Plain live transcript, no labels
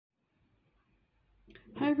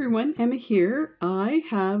Hi everyone, Emma here. I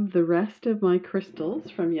have the rest of my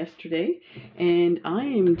crystals from yesterday and I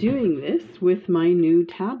am doing this with my new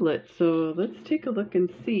tablet. So let's take a look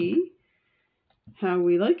and see how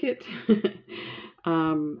we like it.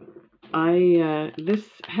 This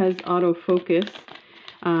has autofocus.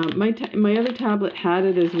 My other tablet had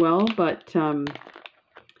it as well, but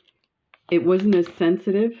it wasn't as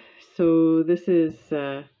sensitive. So this is,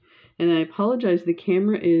 and I apologize, the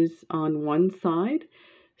camera is on one side.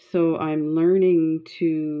 So I'm learning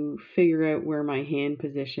to figure out where my hand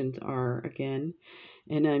positions are again.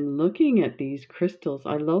 And I'm looking at these crystals.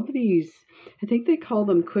 I love these. I think they call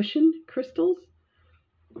them cushion crystals.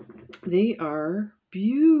 They are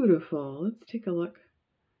beautiful. Let's take a look.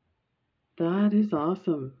 That is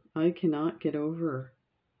awesome. I cannot get over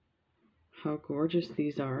how gorgeous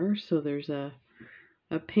these are. So there's a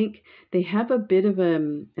pink. They have a bit of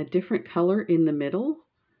a different color in the middle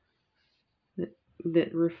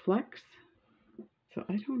that reflects. So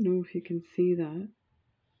I don't know if you can see that.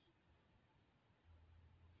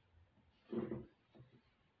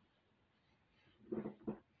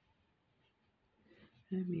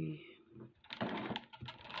 Let me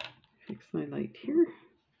fix my light here.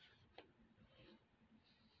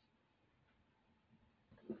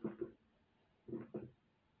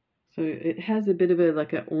 So it has a bit of a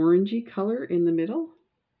like an orangey color in the middle,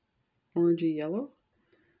 orangey yellow.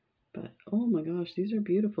 But oh my gosh, these are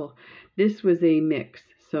beautiful. This was a mix,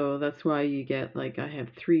 so that's why you get like I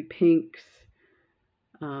have 3 pinks.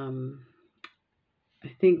 I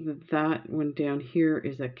think that one down here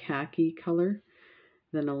is a khaki color,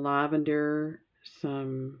 then a lavender,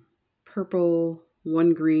 some purple,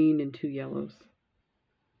 1 green, and 2 yellows.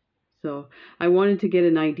 So I wanted to get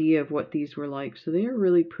an idea of what these were like. So they are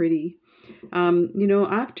really pretty. You know,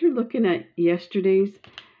 after looking at yesterday's,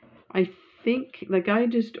 I think, like I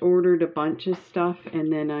just ordered a bunch of stuff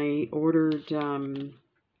and then I ordered the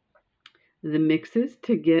mixes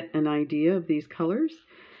to get an idea of these colors.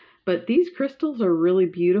 But these crystals are really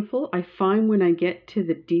beautiful. I find when I get to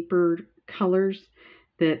the deeper colors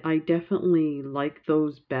that I definitely like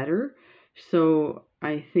those better. So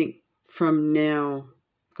I think from now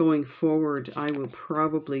going forward, I will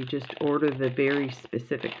probably just order the very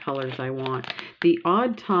specific colors I want. The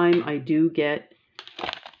odd time I do get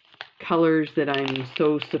colors that I'm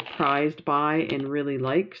so surprised by and really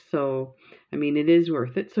like. So, I mean, it is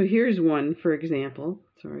worth it. So here's one, for example.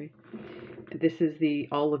 Sorry. This is the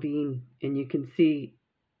olivine, and you can see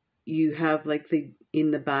you have like in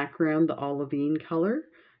the background the olivine color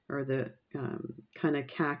or the kind of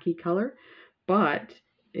khaki color, but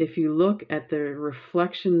if you look at the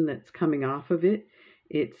reflection that's coming off of it,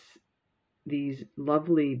 it's these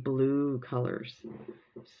lovely blue colors.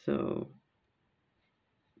 So,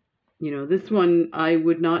 you know, this one I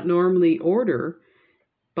would not normally order,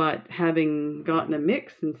 but having gotten a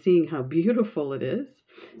mix and seeing how beautiful it is.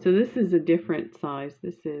 So this is a different size.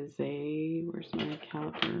 This is a, where's my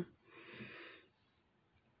caliper?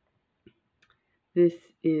 This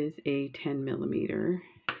is a 10 millimeter.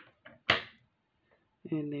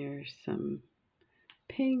 And there's some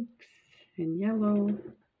pinks and yellow,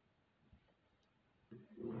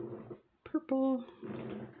 purple,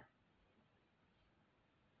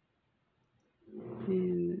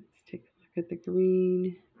 and let's take a look at the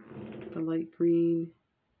green, the light green.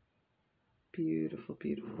 Beautiful,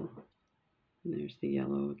 beautiful. And there's the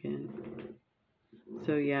yellow again.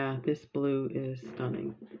 So yeah, this blue is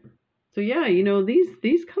stunning. So yeah, you know,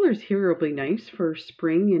 these colors here will be nice for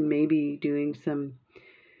spring and maybe doing some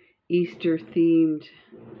Easter themed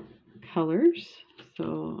colors.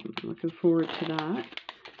 So I'm looking forward to that.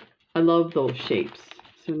 I love those shapes.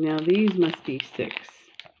 So now these must be 6.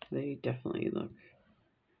 They definitely look.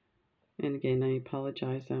 And again, I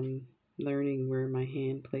apologize. I'm learning where my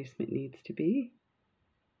hand placement needs to be.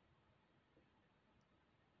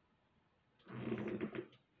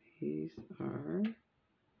 These are.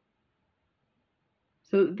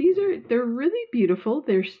 So they're really beautiful.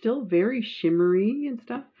 They're still very shimmery and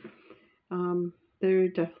stuff. They're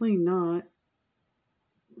definitely not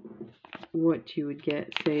what you would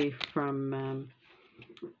get, say, from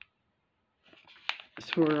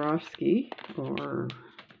Swarovski or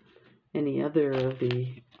any other of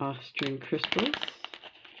the Austrian crystals.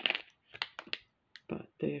 But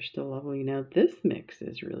they're still lovely. Now this mix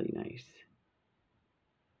is really nice.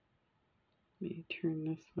 Let me turn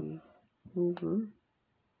this one over.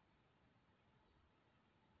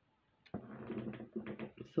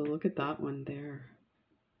 So look at that one there.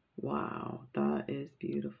 Wow, that is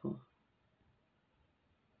beautiful.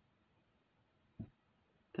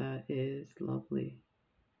 That is lovely.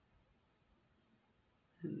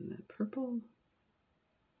 And the purple.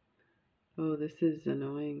 Oh, this is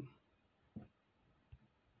annoying.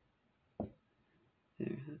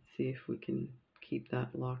 There, let's see if we can keep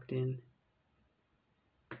that locked in.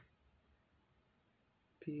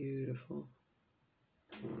 Beautiful.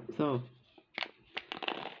 So,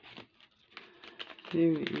 there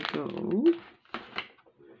you go.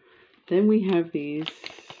 Then we have these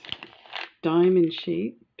diamond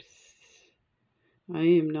shapes. I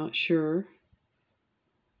am not sure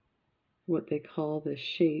what they call this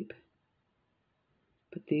shape,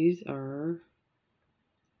 but these are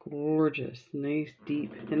gorgeous, nice,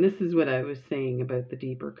 deep. And this is what I was saying about the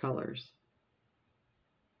deeper colors.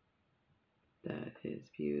 That is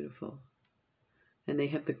beautiful. And they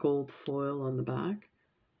have the gold foil on the back,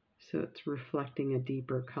 so it's reflecting a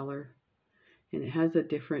deeper color. And it has a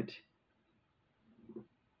different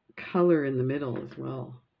color in the middle as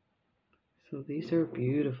well. So these are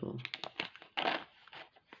beautiful.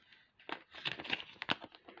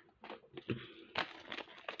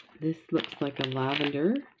 This looks like a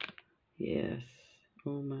lavender. Yes.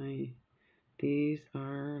 Oh my. These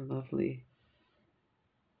are lovely.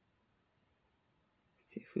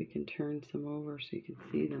 See if we can turn some over so you can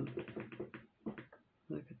see them.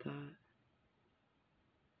 Look at that.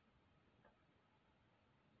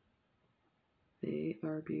 They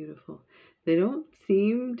are beautiful. They don't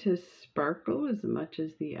seem to sparkle as much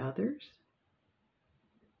as the others.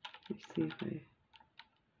 Let me see if I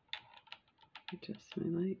adjust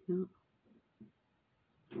my light. No.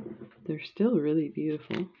 They're still really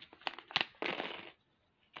beautiful.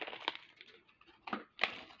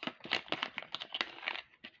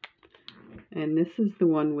 And this is the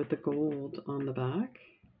one with the gold on the back.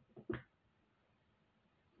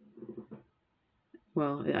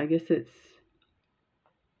 Well, I guess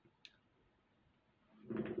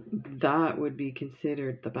that would be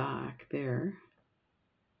considered the back there.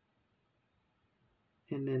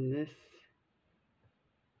 And then this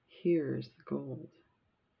here is the gold.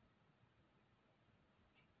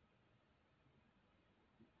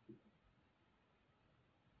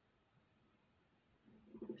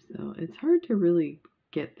 So it's hard to really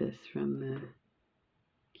get this from the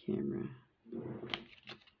camera.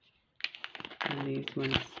 And these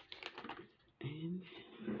ones. And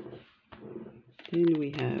then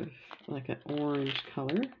we have like an orange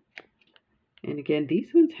color. And again,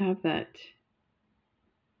 these ones have that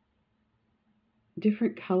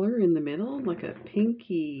different color in the middle, like a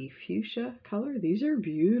pinky fuchsia color. These are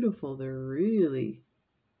beautiful. They're really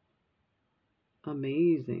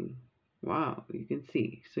amazing. Wow, you can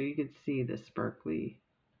see. So you can see the sparkly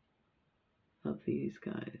of these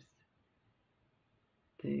guys.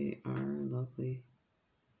 They are lovely.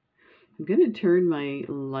 I'm going to turn my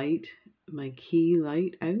light, my key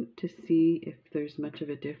light out to see if there's much of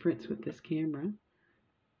a difference with this camera.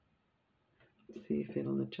 Let's see if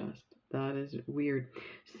it'll adjust. That is weird.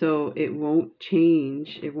 So it won't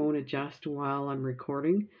change, it won't adjust while I'm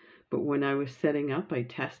recording, but when I was setting up, I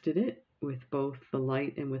tested it with both the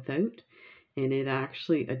light and without, and it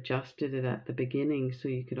actually adjusted it at the beginning so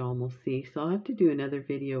you could almost see. So I'll have to do another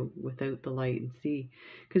video without the light and see,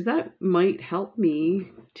 because that might help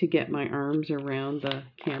me to get my arms around the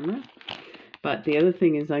camera. But the other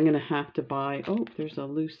thing is I'm going to have to buy, oh, there's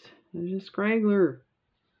a scraggler.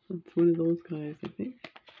 That's one of those guys, I think.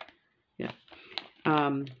 Yeah.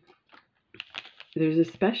 There's a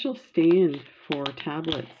special stand for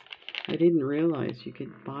tablets. I didn't realize you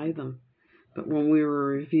could buy them. But when we were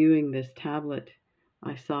reviewing this tablet,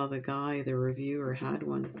 I saw the reviewer had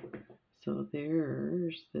one. So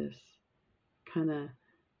there's this kind of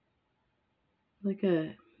like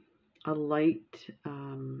a light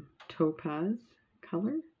topaz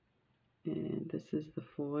color. And this is the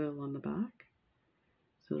foil on the back.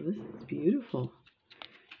 So this is beautiful.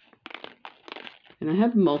 And I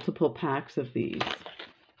have multiple packs of these,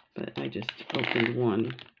 but I just opened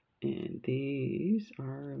one. And these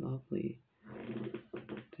are lovely.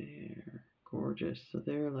 They're gorgeous. So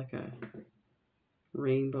they're like a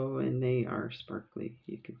rainbow and they are sparkly.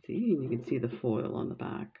 You can see, and you can see the foil on the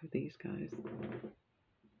back of these guys.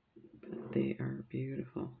 But they are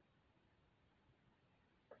beautiful.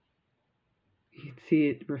 You can see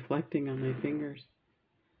it reflecting on my fingers.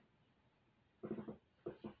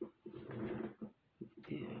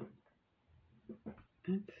 Yeah.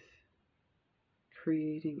 That's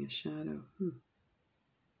creating a shadow.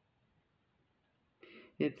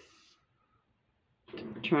 It's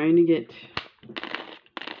trying to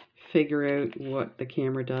figure out what the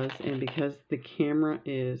camera does, and because the camera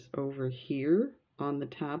is over here on the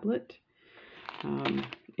tablet,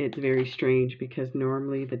 it's very strange because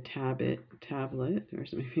normally the tablet,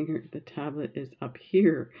 where's my finger? The tablet is up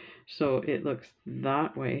here, so it looks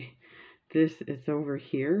that way. this, it's over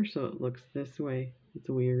here, so it looks this way. It's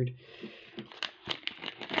weird.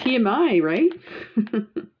 TMI, right?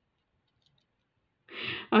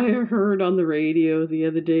 I heard on the radio the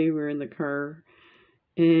other day, we were in the car,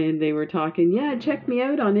 and they were talking, yeah, check me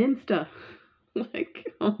out on Insta. Like,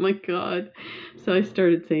 oh my God. So I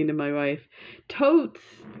started saying to my wife, Totes,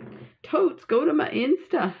 go to my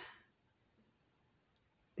Insta.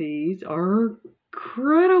 These are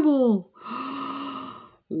incredible.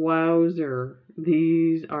 Wowzer.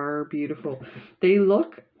 These are beautiful. They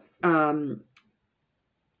look, on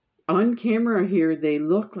camera here, they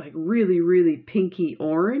look like really, really pinky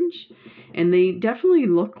orange, and they definitely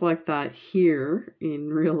look like that here in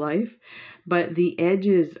real life, but the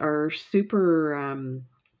edges are super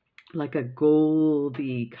like a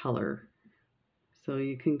goldy color, so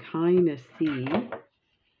you can kind of see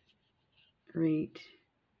right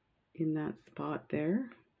in that spot there.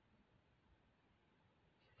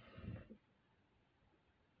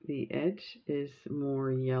 The edge is more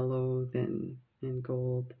yellow than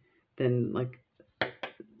gold, than like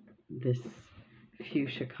this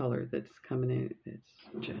fuchsia color that's coming out. It's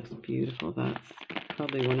just beautiful. That's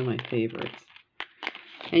probably one of my favorites.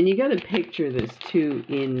 And you got to picture this too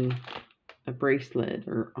in a bracelet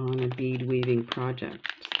or on a bead weaving project.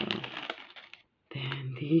 So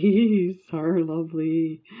then these are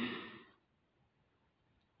lovely.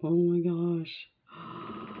 Oh my gosh.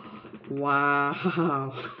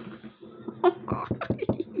 Wow.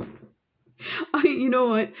 You know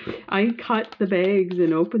what? I cut the bags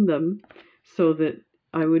and opened them so that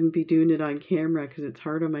I wouldn't be doing it on camera because it's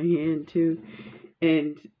hard on my hand too.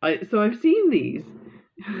 And so I've seen these,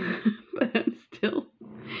 but I'm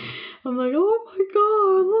like, oh my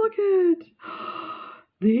God, look at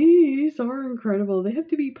these are incredible. They have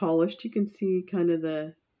to be polished. You can see kind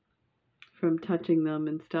of from touching them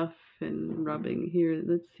and stuff and rubbing here.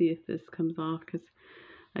 Let's see if this comes off, because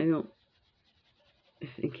I don't,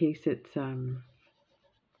 in case it's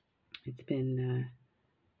been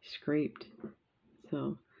scraped.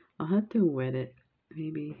 So I'll have to wet it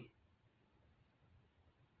maybe.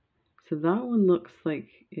 So that one looks like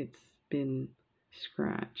it's been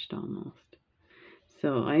scratched almost.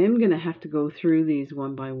 So I am going to have to go through these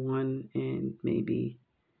one by one and maybe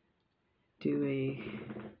do a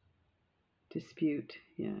dispute.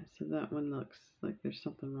 Yeah, so that one looks like there's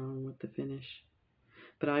something wrong with the finish.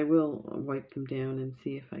 But I will wipe them down and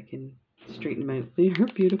see if I can straighten them out. They are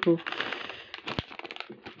beautiful.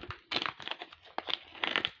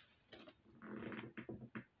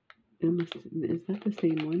 Is that the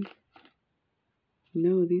same one?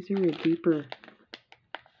 No, these are a deeper.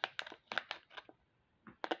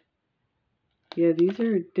 Yeah, these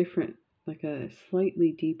are different, like a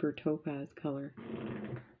slightly deeper topaz color.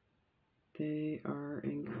 They are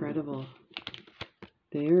incredible.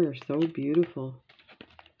 They are so beautiful.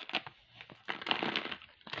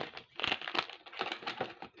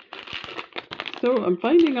 So I'm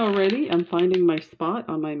finding my spot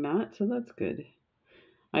on my mat, so that's good.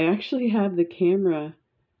 I actually have the camera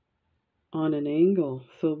on an angle,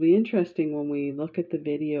 so it'll be interesting when we look at the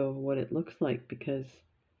video what it looks like, because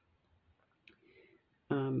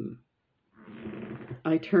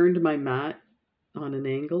I turned my mat on an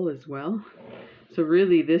angle as well. So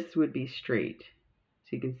really this would be straight.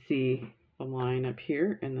 So you can see the line up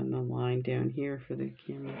here and then the line down here for the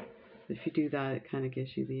camera. If you do that, it kind of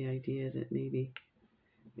gives you the idea that maybe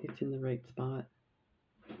it's in the right spot.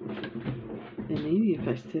 And maybe if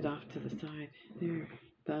I sit off to the side, there,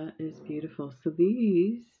 that is beautiful. So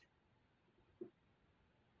these,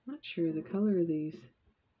 not sure the color of these,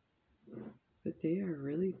 but they are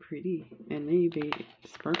really pretty, and they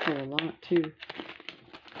sparkle a lot too.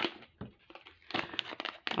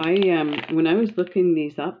 When I was looking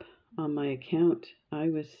these up on my account,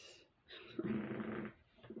 I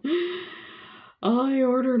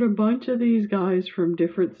ordered a bunch of these guys from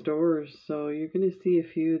different stores, so you're going to see a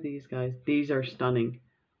few of these guys. These are stunning.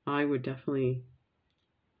 I would definitely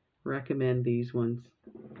recommend these ones.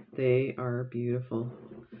 They are beautiful.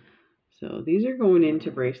 So these are going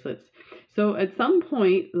into bracelets. So at some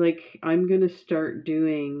point, like, I'm going to start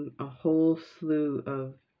doing a whole slew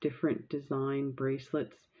of different design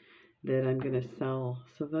bracelets that I'm going to sell.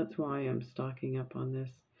 So that's why I'm stocking up on this.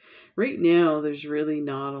 Right now, there's really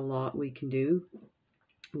not a lot we can do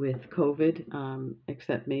with COVID,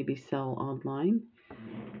 except maybe sell online.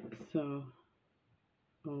 So,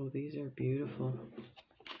 oh, these are beautiful.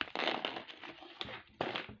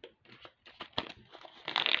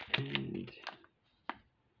 And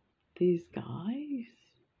these guys.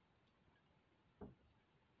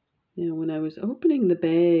 Now, when I was opening the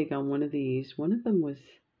bag on one of these, one of them was,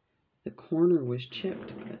 the corner was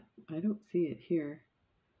chipped, but I don't see it here.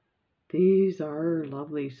 These are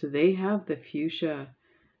lovely. So they have the fuchsia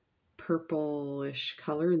purplish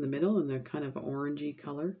color in the middle, and they're kind of orangey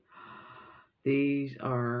color. These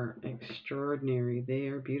are extraordinary. They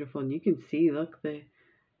are beautiful, and you can see, look,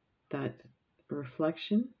 that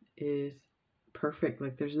reflection is perfect.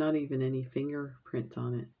 Like there's not even any fingerprints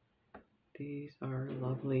on it. These are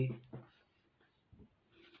lovely.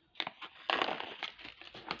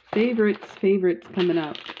 Favorites coming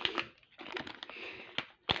up.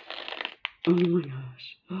 Oh my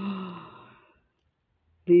gosh.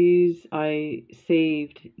 These I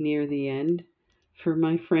saved near the end for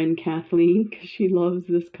my friend Kathleen because she loves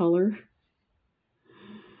this color.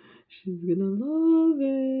 She's gonna love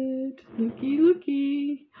it. Looky,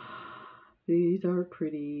 looky. These are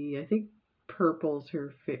pretty. I think purple's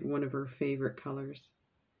one of her favorite colors.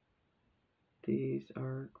 These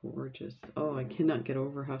are gorgeous. Oh, I cannot get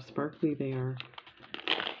over how sparkly they are.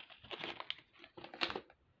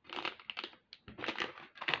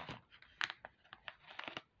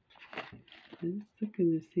 I'm just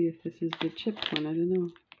looking to see if this is the chipped one. I don't know.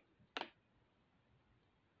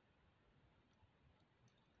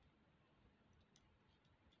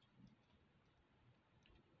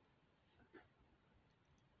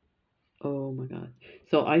 Oh my god.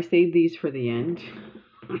 So I saved these for the end.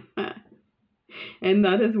 And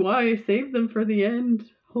that is why I saved them for the end.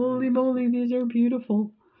 Holy moly, these are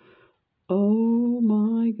beautiful. Oh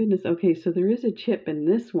my goodness. Okay, so there is a chip in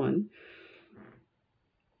this one.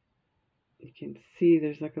 You can see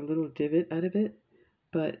there's like a little divot out of it.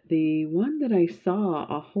 But the one that I saw,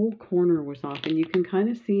 a whole corner was off. And you can kind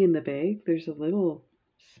of see in the bag, there's a little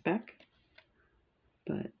speck.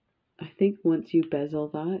 But I think once you bezel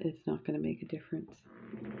that, it's not going to make a difference.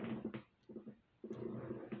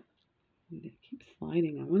 It keeps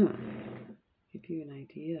sliding. I want to give you an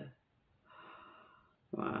idea.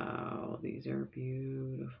 Wow, these are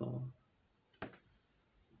beautiful.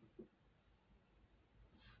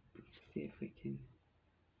 Let's see if we can.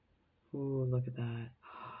 Oh, look at that.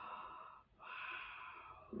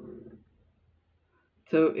 Wow.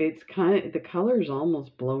 So it's kind of, the color's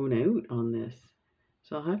almost blown out on this.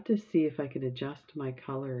 So I'll have to see if I can adjust my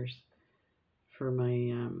colors for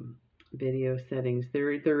my video settings.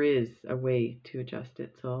 There is a way to adjust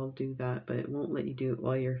it, so I'll do that, but it won't let you do it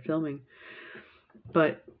while you're filming.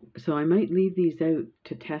 But so I might leave these out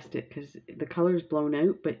to test it because the color's blown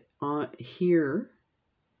out, but here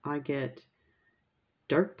I get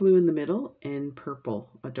dark blue in the middle and purple,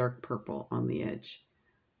 a dark purple on the edge,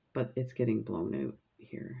 but it's getting blown out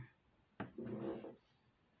here.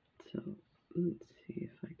 So let's see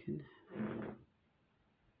if I can.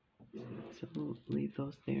 So we'll leave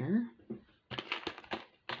those there.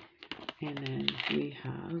 And then we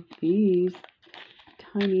have these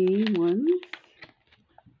tiny ones.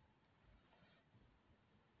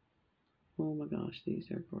 Oh my gosh, these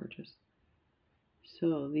are gorgeous.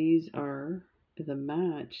 So these are the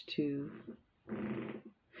match to.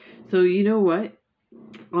 So you know what?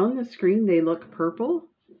 On the screen they look purple,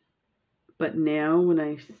 but now when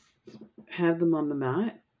I have them on the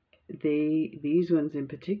mat, these ones in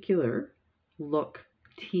particular look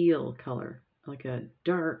teal color, like a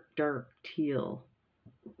dark teal.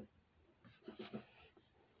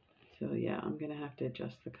 So yeah, I'm gonna have to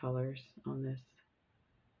adjust the colors on this.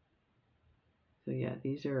 So yeah,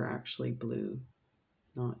 these are actually blue,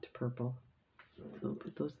 not purple. So I'll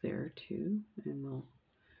put those there too, and we'll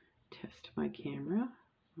test my camera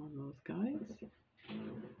on those guys.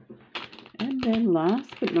 And then last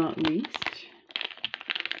but not least,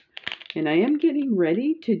 and I am getting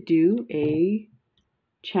ready to do a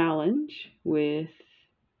challenge with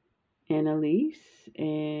Annalise,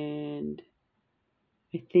 and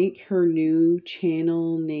I think her new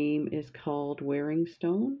channel name is called Wearing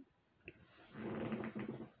Stone.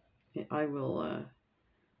 I will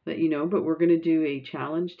let you know, but we're going to do a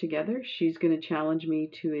challenge together. She's going to challenge me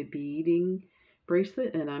to a beading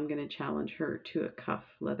bracelet, and I'm going to challenge her to a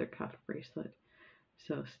leather cuff bracelet.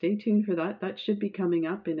 So stay tuned for that. That should be coming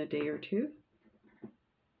up in a day or two. So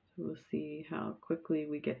we'll see how quickly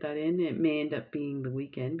we get that in. It may end up being the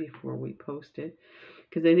weekend before we post it,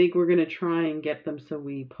 because I think we're going to try and get them so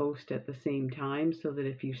we post at the same time, so that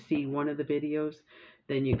if you see one of the videos,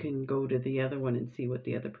 then you can go to the other one and see what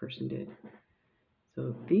the other person did.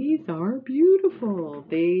 So these are beautiful.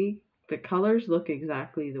 The colors look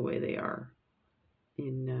exactly the way they are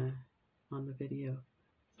in on the video.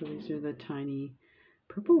 So these are the tiny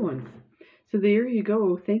purple ones. So there you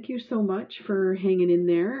go. Thank you so much for hanging in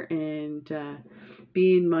there and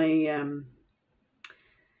being my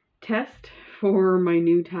test for my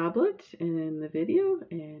new tablet and the video.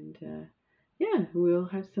 And yeah, we'll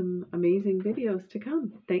have some amazing videos to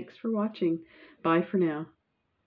come. Thanks for watching. Bye for now.